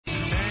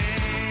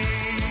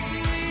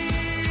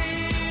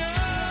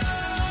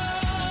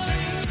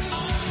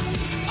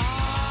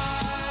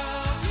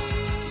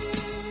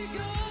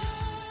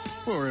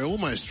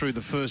almost through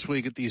the first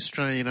week at the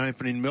Australian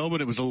Open in Melbourne.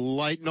 It was a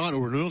late night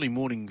or an early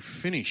morning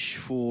finish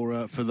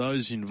for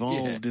those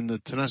involved in the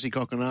Thanasi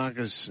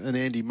Kokkinakis and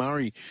Andy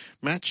Murray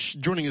match.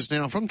 Joining us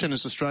now from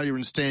Tennis Australia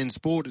and Stan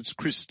Sport, it's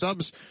Chris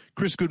Stubbs.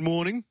 Chris, good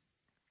morning.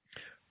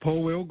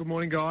 Paul Will, good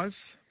morning, guys.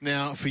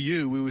 Now, for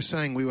you, we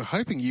were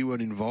hoping you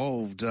weren't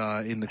involved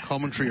in the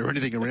commentary or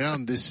anything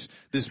around this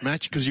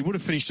match, because you would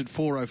have finished at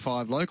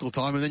 4:05 local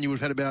time, and then you would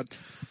have had about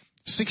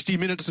 60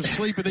 minutes of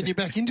sleep, and then you're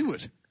back into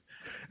it.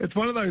 It's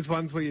one of those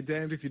ones where you're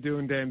damned if you do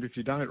and damned if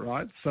you don't,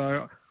 right?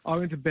 So I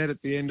went to bed at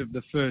the end of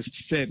the first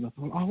set, and I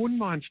thought, I wouldn't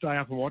mind staying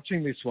up and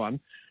watching this one.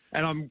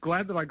 And I'm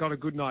glad that I got a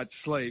good night's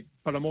sleep,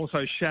 but I'm also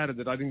shattered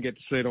that I didn't get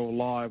to see it all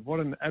live.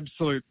 What an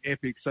absolute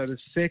epic. So the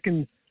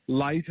second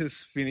latest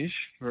finish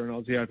for an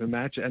Aussie Open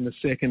match and the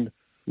second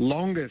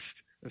longest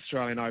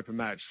Australian Open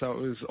match. So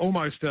it was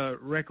almost a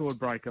record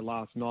breaker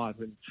last night.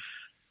 And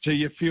gee,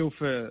 you feel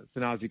for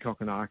Thanasi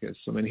Kokkinakis.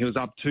 I mean, he was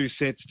up 2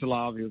 sets to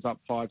love. He was up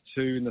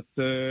 5-2 in the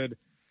third.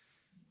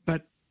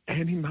 But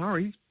Andy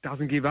Murray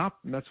doesn't give up,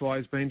 and that's why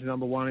he's been to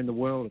number one in the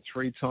world, a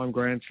 3-time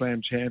Grand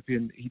Slam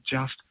champion. He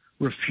just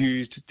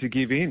refused to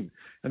give in.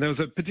 And there was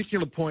a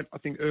particular point, I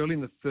think, early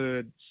in the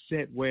third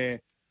set where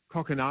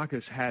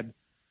Kokkinakis had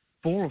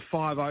 4 or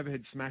 5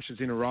 overhead smashes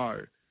in a row,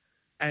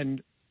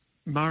 and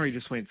Murray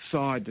just went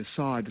side to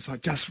side to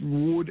side, just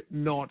would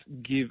not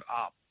give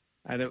up.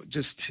 And it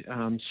just,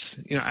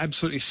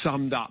 absolutely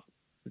summed up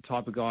the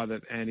type of guy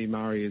that Andy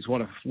Murray is.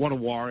 What a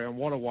warrior, and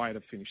what a way to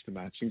finish the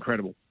match.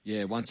 Incredible.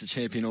 Yeah, once a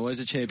champion, always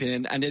a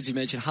champion. And as you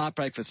mentioned,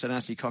 heartbreak for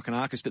Thanasi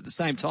Kokkinakis. But at the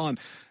same time,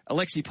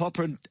 Alexei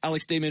Popper and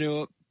Alex de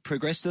Minaur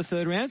progressed to the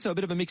third round, so a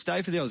bit of a mixed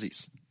day for the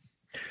Aussies.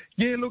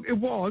 Yeah, look, it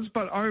was,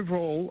 but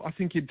overall, I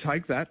think you'd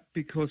take that,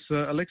 because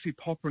Alexei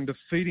Popper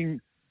defeating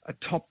a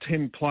top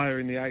 10 player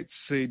in the 8th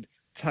seed,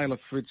 Taylor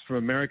Fritz from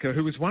America,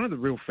 who was one of the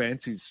real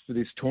fancies for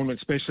this tournament,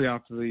 especially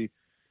after the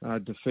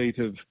defeat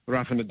of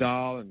Rafa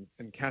Nadal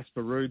and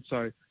Casper Ruud.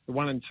 So the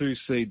 1 and 2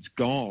 seeds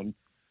gone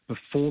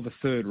before the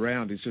third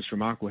round is just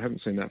remarkable. We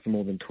haven't seen that for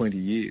more than 20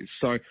 years.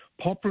 So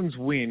Popperen's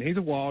win, he's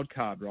a wild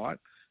card, right?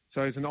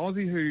 So he's an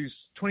Aussie who's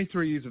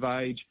 23 years of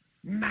age,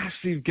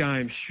 massive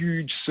game,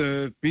 huge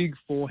serve, big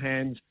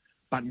forehands,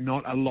 but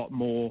not a lot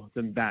more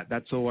than that.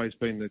 That's always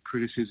been the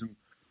criticism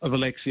of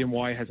Alexei and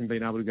why he hasn't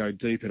been able to go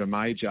deep at a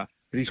major.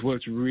 But he's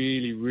worked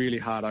really, really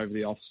hard over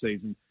the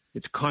off-season.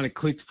 It's kind of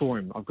clicked for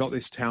him. I've got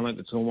this talent.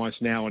 It's almost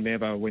now or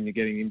never when you're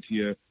getting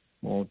into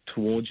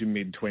towards your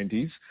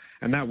mid-20s.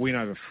 And that win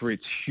over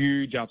Fritz,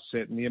 huge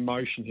upset, and the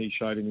emotion he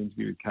showed in the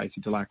interview with Casey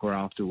Dellacqua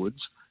afterwards.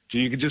 So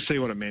you could just see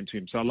what it meant to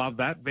him. So I love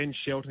that. Ben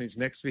Shelton is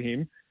next for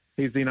him.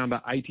 He's the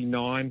number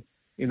 89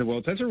 in the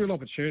world. So that's a real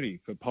opportunity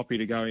for Poppy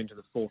to go into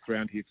the fourth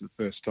round here for the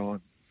first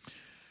time.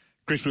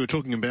 Chris, we were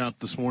talking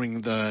about this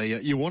morning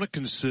you want to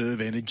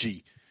conserve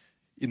energy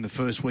in the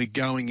first week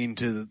going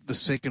into the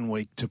second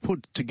week. To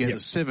put together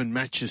 7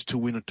 matches to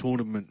win a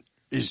tournament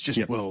is just,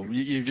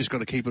 you've just got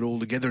to keep it all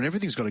together, and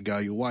everything's got to go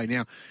your way.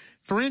 Now,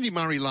 for Andy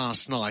Murray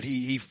last night,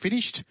 he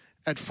finished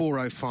at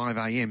 4:05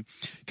 a.m.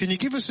 Can you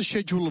give us a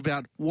schedule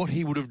about what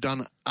he would have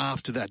done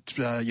after that?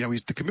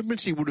 The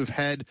commitments he would have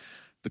had,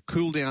 the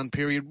cool-down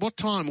period. What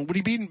time? Would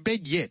he be in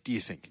bed yet, do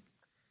you think?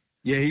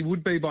 Yeah, he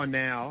would be by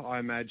now, I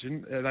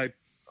imagine.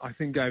 I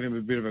think gave him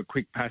a bit of a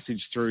quick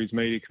passage through his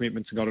media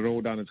commitments and got it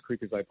all done as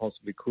quick as they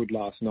possibly could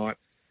last night.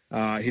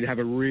 He'd have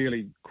a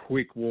really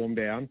quick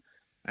warm-down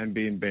and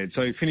be in bed.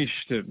 So he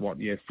finished at,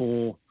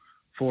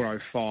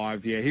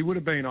 4:05. Yeah, he would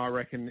have been, I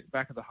reckon,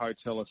 back at the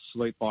hotel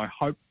asleep by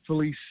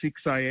hopefully 6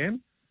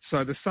 a.m.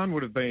 So the sun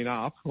would have been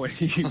up when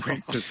he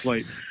went to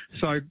sleep.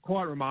 So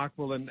quite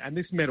remarkable. And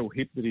this metal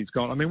hip that he's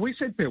got. I mean, we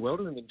said farewell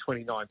to him in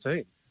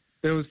 2019.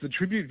 There was the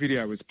tribute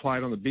video was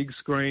played on the big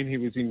screen. He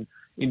was in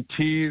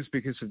tears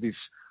because of this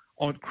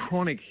odd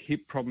chronic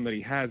hip problem that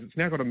he has. It's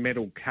now got a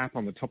metal cap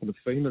on the top of the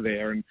femur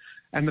there.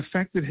 And the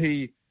fact that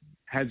he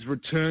has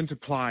returned to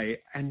play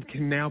and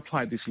can now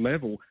play at this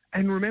level.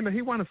 And remember,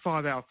 he won a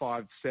 5-hour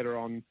 5-setter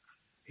on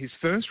his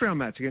first round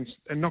match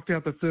and knocked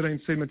out the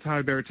 13th seed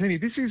Matteo Berrettini.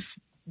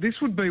 This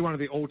would be one of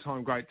the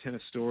all-time great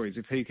tennis stories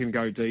if he can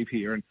go deep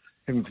here, and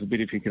heaven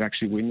forbid if he could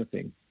actually win the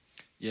thing.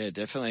 Yeah,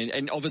 definitely.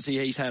 And obviously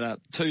he's had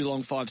 2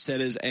 long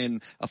 5-setters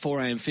and a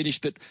 4 a.m.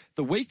 finish. But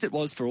the week that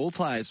was for all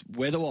players,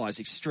 weather-wise,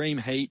 extreme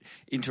heat,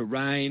 into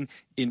rain,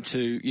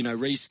 into,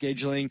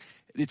 rescheduling.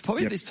 It's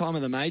probably this time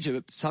of the major,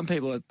 but some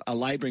people are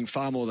labouring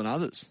far more than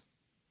others.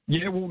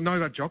 Yeah, well,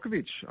 Novak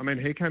Djokovic. I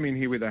mean, he came in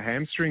here with a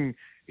hamstring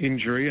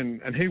injury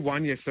and he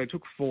won yesterday.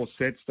 Took 4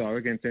 sets, though,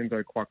 against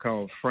Enzo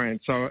Cuoco of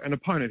France. So an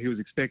opponent he was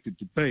expected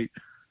to beat.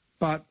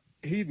 But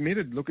he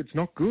admitted, look, it's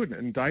not good.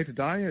 And day to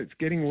day, it's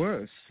getting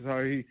worse.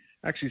 So he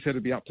actually said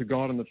it'd be up to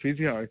God and the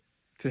physio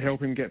to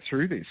help him get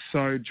through this.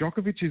 So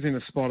Djokovic is in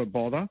a spot of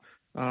bother.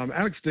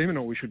 Alex de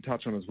Minaur we should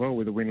touch on as well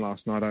with a win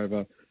last night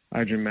over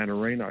Adrian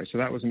Manarino. So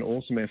that was an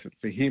awesome effort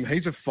for him.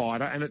 He's a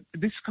fighter, and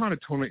this kind of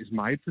tournament is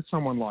made for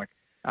someone like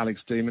Alex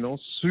de Minaur,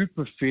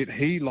 super fit.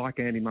 He, like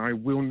Andy Murray,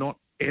 will not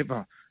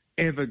ever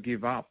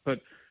give up. But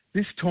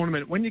this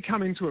tournament, when you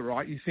come into it,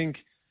 right, you think,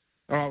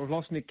 all right, we've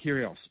lost Nick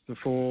Kyrgios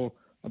before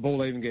a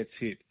ball even gets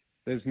hit.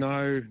 There's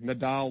no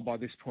Nadal by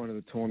this point of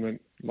the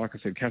tournament. Like I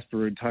said, Casper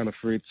Ruud, Taylor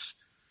Fritz,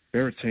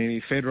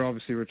 Berrettini, Federer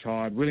obviously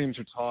retired, Williams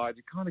retired.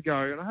 You kind of go,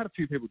 and I had a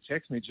few people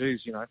text me,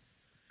 geez,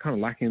 kind of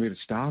lacking a bit of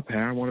star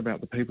power, and what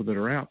about the people that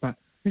are out? But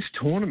this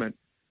tournament,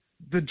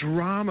 the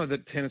drama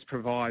that tennis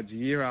provides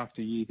year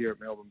after year here at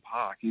Melbourne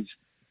Park is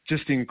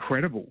just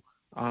incredible.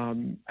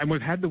 And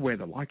we've had the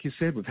weather, like you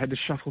said, we've had to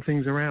shuffle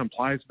things around.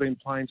 Players have been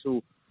playing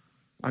till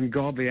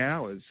ungodly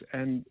hours,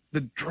 and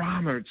the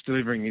drama it's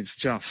delivering is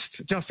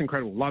just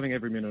incredible. Loving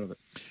every minute of it.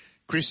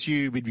 Chris,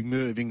 you would be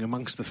moving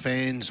amongst the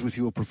fans with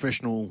your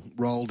professional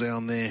role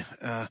down there.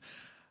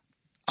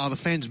 Are the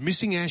fans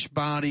missing Ash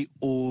Barty,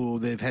 or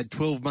they've had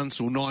 12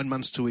 months or 9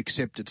 months to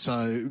accept it,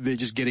 so they're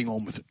just getting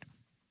on with it?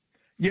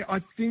 Yeah,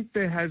 I think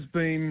there has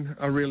been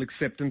a real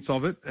acceptance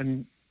of it,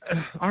 and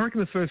I reckon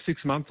the first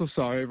 6 months or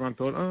so, everyone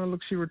thought, oh, look,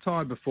 she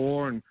retired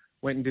before and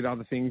went and did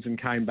other things and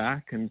came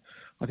back, and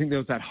I think there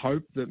was that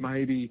hope that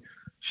maybe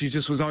she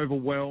just was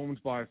overwhelmed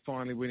by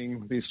finally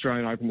winning the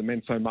Australian Open that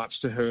meant so much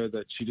to her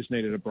that she just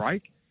needed a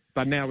break.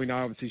 But now we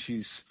know, obviously,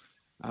 she's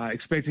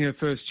expecting her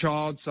first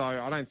child, so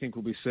I don't think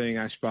we'll be seeing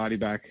Ash Barty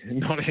back,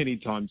 not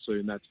anytime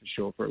soon, that's for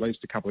sure, for at least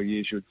a couple of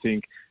years, you would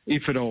think,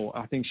 if at all.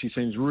 I think she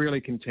seems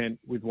really content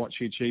with what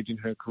she achieved in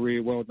her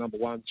career, world number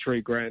one,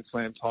 3 Grand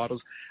Slam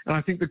titles, and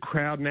I think the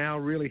crowd now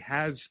really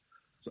has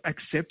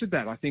accepted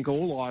that. I think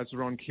all eyes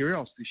are on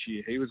Kyrgios this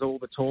year. He was all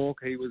the talk.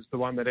 He was the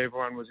one that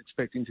everyone was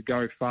expecting to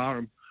go far,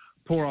 and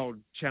poor old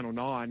Channel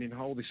 9,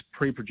 all this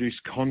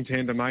pre-produced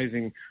content,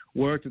 amazing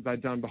work that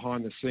they'd done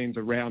behind the scenes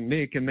around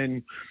Nick, and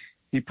then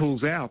he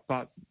pulls out.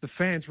 But the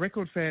fans,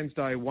 record fans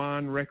day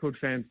 1, record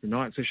fans the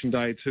night session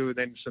day 2, and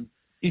then some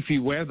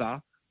iffy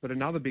weather, but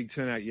another big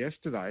turnout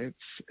yesterday.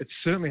 It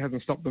certainly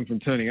hasn't stopped them from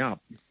turning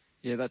up.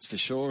 Yeah, that's for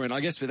sure. And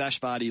I guess with Ash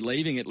Barty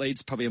leaving, it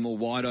leads probably a more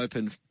wide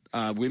open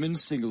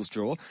women's singles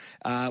draw.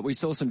 We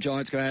saw some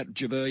giants go out,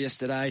 Jabeur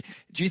yesterday.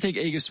 Do you think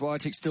Iga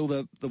Swiatek's still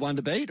the one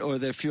to beat, or are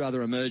there a few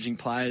other emerging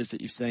players that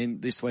you've seen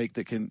this week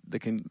that can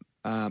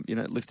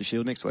lift the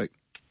shield next week?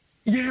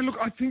 Yeah, look,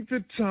 I think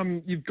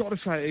that you've got to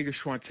say Iga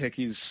Swiatek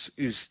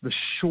is the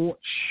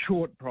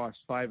short price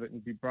favourite, and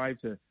you'd be brave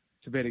to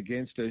bet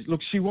against her. Look,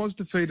 she was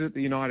defeated at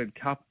the United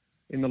Cup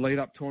in the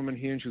lead-up tournament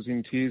here, and she was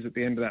in tears at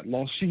the end of that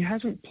loss. She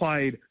hasn't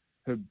played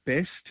her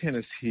best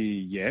tennis here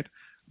yet,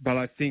 but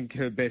I think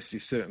her best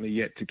is certainly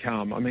yet to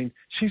come. I mean,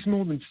 she's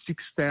more than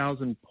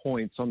 6,000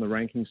 points on the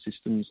ranking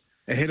systems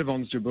ahead of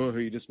Ons Jabeur, who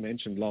you just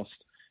mentioned, lost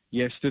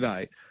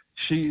yesterday.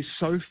 She is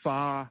so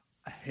far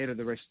ahead of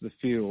the rest of the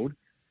field.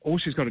 All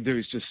she's got to do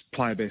is just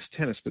play her best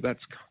tennis, but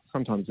that's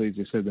sometimes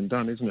easier said than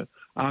done, isn't it?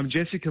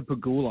 Jessica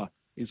Pegula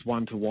is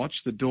one to watch,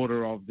 the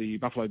daughter of the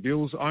Buffalo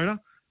Bills owner.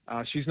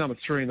 She's number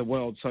 3 in the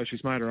world, so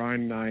she's made her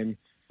own name,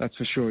 that's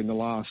for sure, in the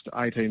last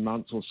 18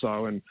 months or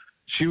so, and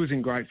she was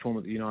in great form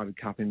at the United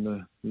Cup in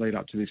the lead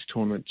up to this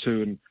tournament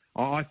too, and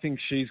I think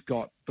she's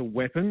got the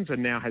weapons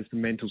and now has the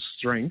mental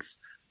strength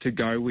to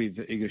go with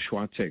Iga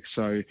Swiatek.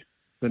 So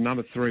the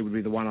number 3 would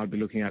be the one I'd be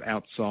looking at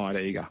outside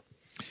Iga.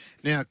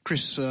 Now,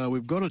 Chris,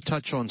 we've got to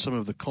touch on some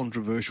of the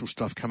controversial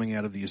stuff coming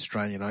out of the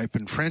Australian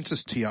Open.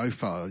 Francis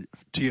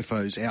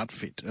Tiafoe's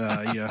outfit.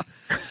 I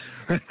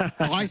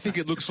think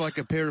it looks like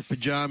a pair of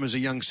pyjamas a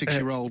young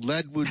 6-year-old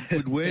lad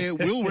would wear.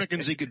 Will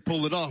reckons he could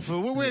pull it off.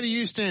 Where do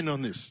you stand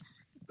on this?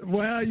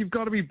 Well, you've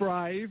got to be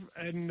brave,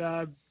 and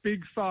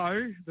Big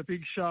Foe, the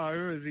Big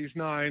Show, as he's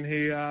known,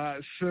 he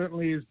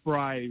certainly is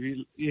brave.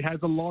 He has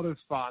a lot of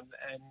fun,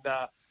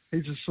 and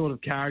he's the sort of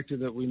character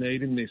that we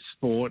need in this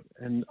sport.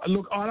 And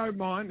look, I don't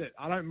mind it.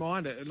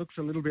 It looks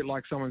a little bit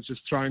like someone's just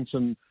thrown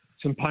some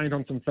paint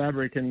on some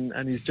fabric and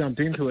he's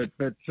jumped into it.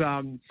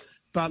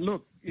 But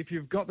look, if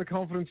you've got the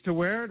confidence to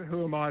wear it,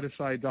 who am I to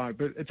say don't?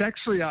 But it's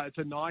actually it's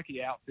a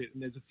Nike outfit,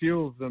 and there's a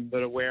few of them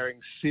that are wearing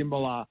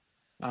similar.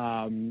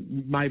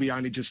 Maybe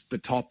only just the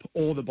top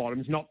or the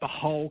bottoms, not the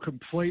whole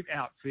complete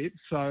outfit.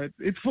 So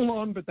it's full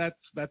on, but that's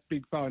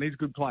Big Foe, and he's a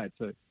good player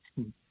too.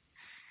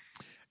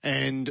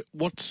 And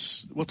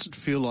what's it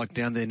feel like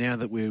down there now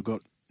that we've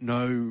got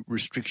no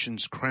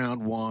restrictions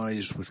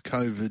crowd-wise with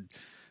COVID?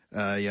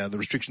 The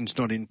restrictions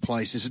not in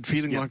place. Is it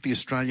feeling like the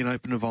Australian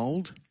Open of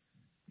old?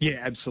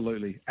 Yeah,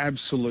 absolutely.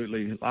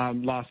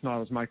 Last night I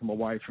was making my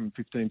way from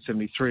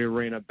 1573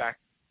 Arena back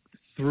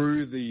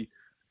through the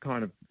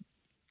kind of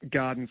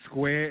Garden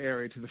Square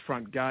area to the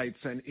front gates,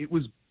 and it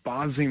was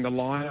buzzing, the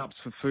lineups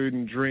for food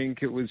and drink.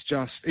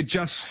 It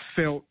just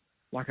felt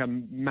like a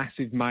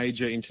massive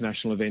major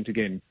international event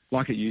again,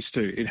 like it used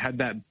to. It had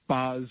that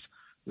buzz.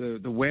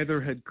 The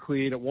weather had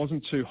cleared. It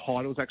wasn't too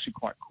hot. It was actually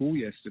quite cool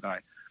yesterday.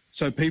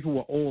 So people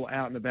were all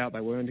out and about.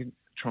 They weren't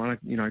trying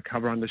to,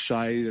 cover under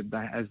shade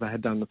as they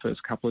had done the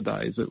first couple of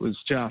days. It was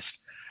just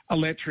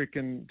electric.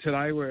 And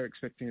today we're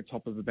expecting a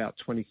top of about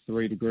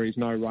 23 degrees,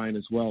 no rain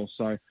as well.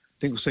 So I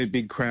think we'll see a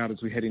big crowd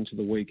as we head into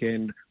the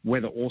weekend.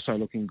 Weather also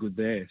looking good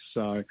there.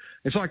 So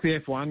it's like the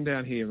F1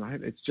 down here,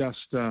 mate. It's just,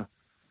 I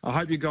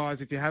hope you guys,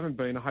 if you haven't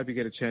been, I hope you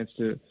get a chance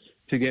to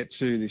get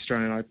to the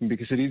Australian Open,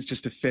 because it is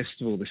just a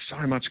festival. There's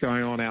so much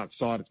going on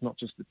outside. It's not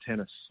just the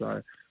tennis. So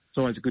it's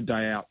always a good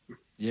day out.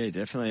 Yeah,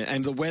 definitely.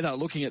 And the weather,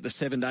 looking at the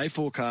 7-day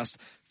forecast,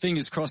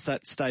 fingers crossed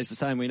that stays the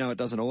same. We know it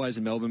doesn't always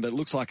in Melbourne, but it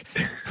looks like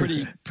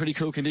pretty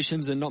cool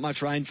conditions and not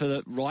much rain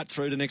for right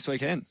through to next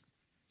weekend.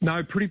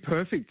 No, pretty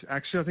perfect,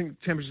 actually. I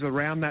think temperatures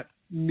around that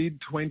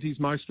mid-20s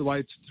most of the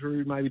way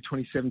through, maybe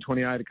 27,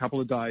 28 a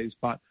couple of days.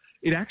 But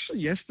it actually,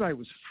 yesterday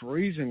was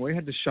freezing. We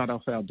had to shut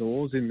off our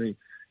doors in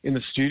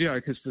the studio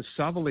because the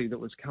southerly that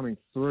was coming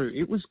through,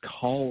 it was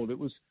cold. It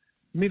was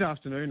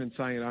mid-afternoon and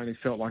saying it only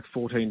felt like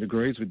 14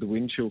 degrees with the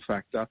wind chill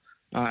factor.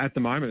 At the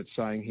moment, it's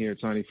saying here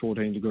it's only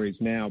 14 degrees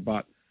now,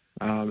 but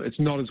it's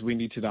not as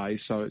windy today,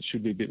 so it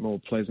should be a bit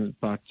more pleasant.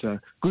 But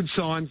good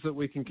signs that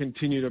we can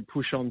continue to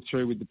push on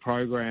through with the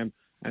program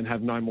and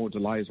have no more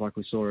delays like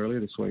we saw earlier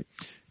this week.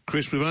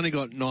 Chris, we've only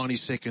got 90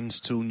 seconds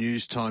till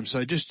news time,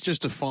 so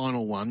just a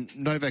final one.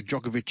 Novak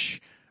Djokovic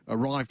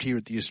arrived here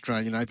at the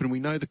Australian Open. We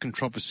know the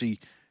controversy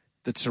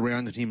that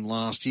surrounded him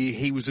last year.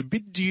 He was a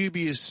bit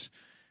dubious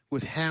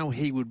with how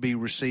he would be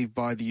received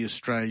by the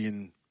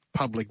Australian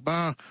public,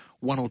 bar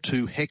one or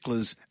two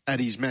hecklers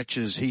at his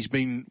matches. He's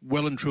been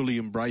well and truly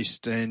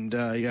embraced and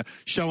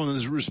showing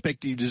the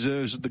respect he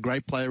deserves as the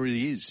great player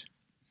he is.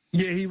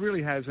 Yeah, he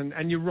really has.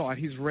 And you're right,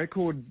 his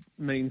record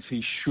means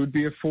he should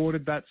be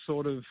afforded that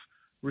sort of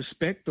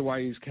respect, the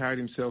way he's carried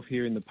himself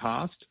here in the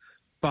past.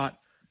 But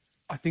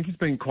I think he's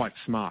been quite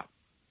smart.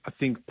 I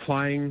think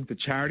playing the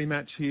charity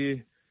match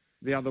here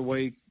the other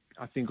week,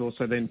 I think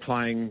also then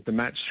playing the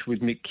match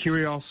with Nick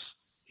Kyrgios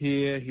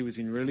here, he was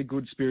in really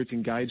good spirits,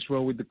 engaged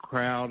well with the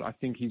crowd. I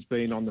think he's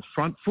been on the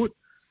front foot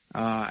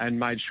and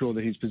made sure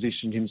that he's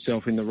positioned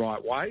himself in the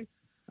right way.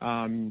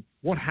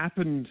 What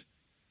happened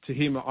to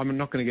him, I'm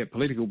not going to get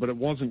political, but it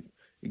wasn't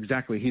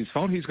exactly his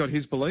fault. He's got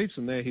his beliefs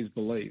and they're his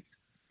beliefs.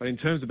 But in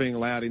terms of being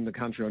allowed in the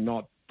country or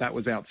not, that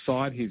was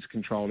outside his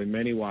control in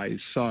many ways.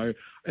 So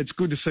it's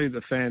good to see that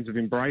the fans have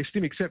embraced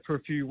him, except for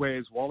a few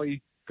Where's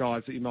Wally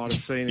guys that you might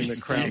have seen in the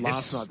crowd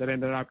last night that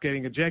ended up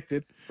getting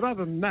ejected. But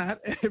other than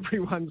that,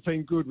 everyone's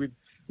been good with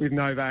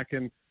Novak,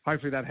 and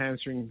hopefully that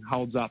hamstring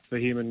holds up for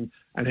him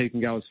and he can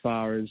go as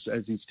far as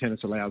his tennis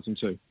allows him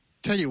to.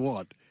 Tell you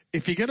what,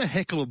 if you're going to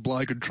heckle a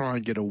bloke and try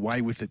and get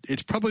away with it,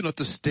 it's probably not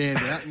to stand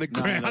out in the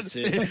crowd. No, that's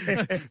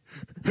it.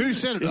 Who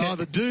said it? Oh,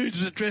 the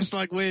dudes that dressed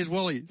like Where's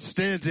Wally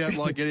stands out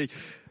like any.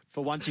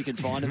 For once you can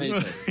find him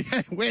easily.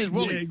 Where's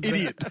Wally? Yeah,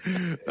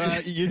 exactly.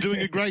 Idiot. You're doing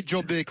a great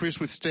job there,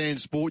 Chris, with Stan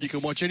Sport. You can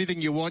watch anything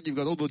you want. You've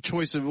got all the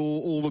choice of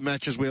all the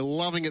matches. We're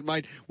loving it,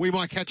 mate. We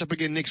might catch up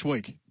again next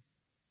week.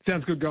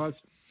 Sounds good, guys.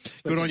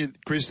 Good on you,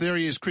 Chris. There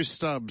he is, Chris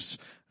Stubbs,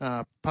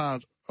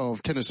 part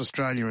of Tennis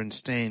Australia and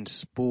Stan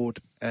Sport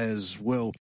as well.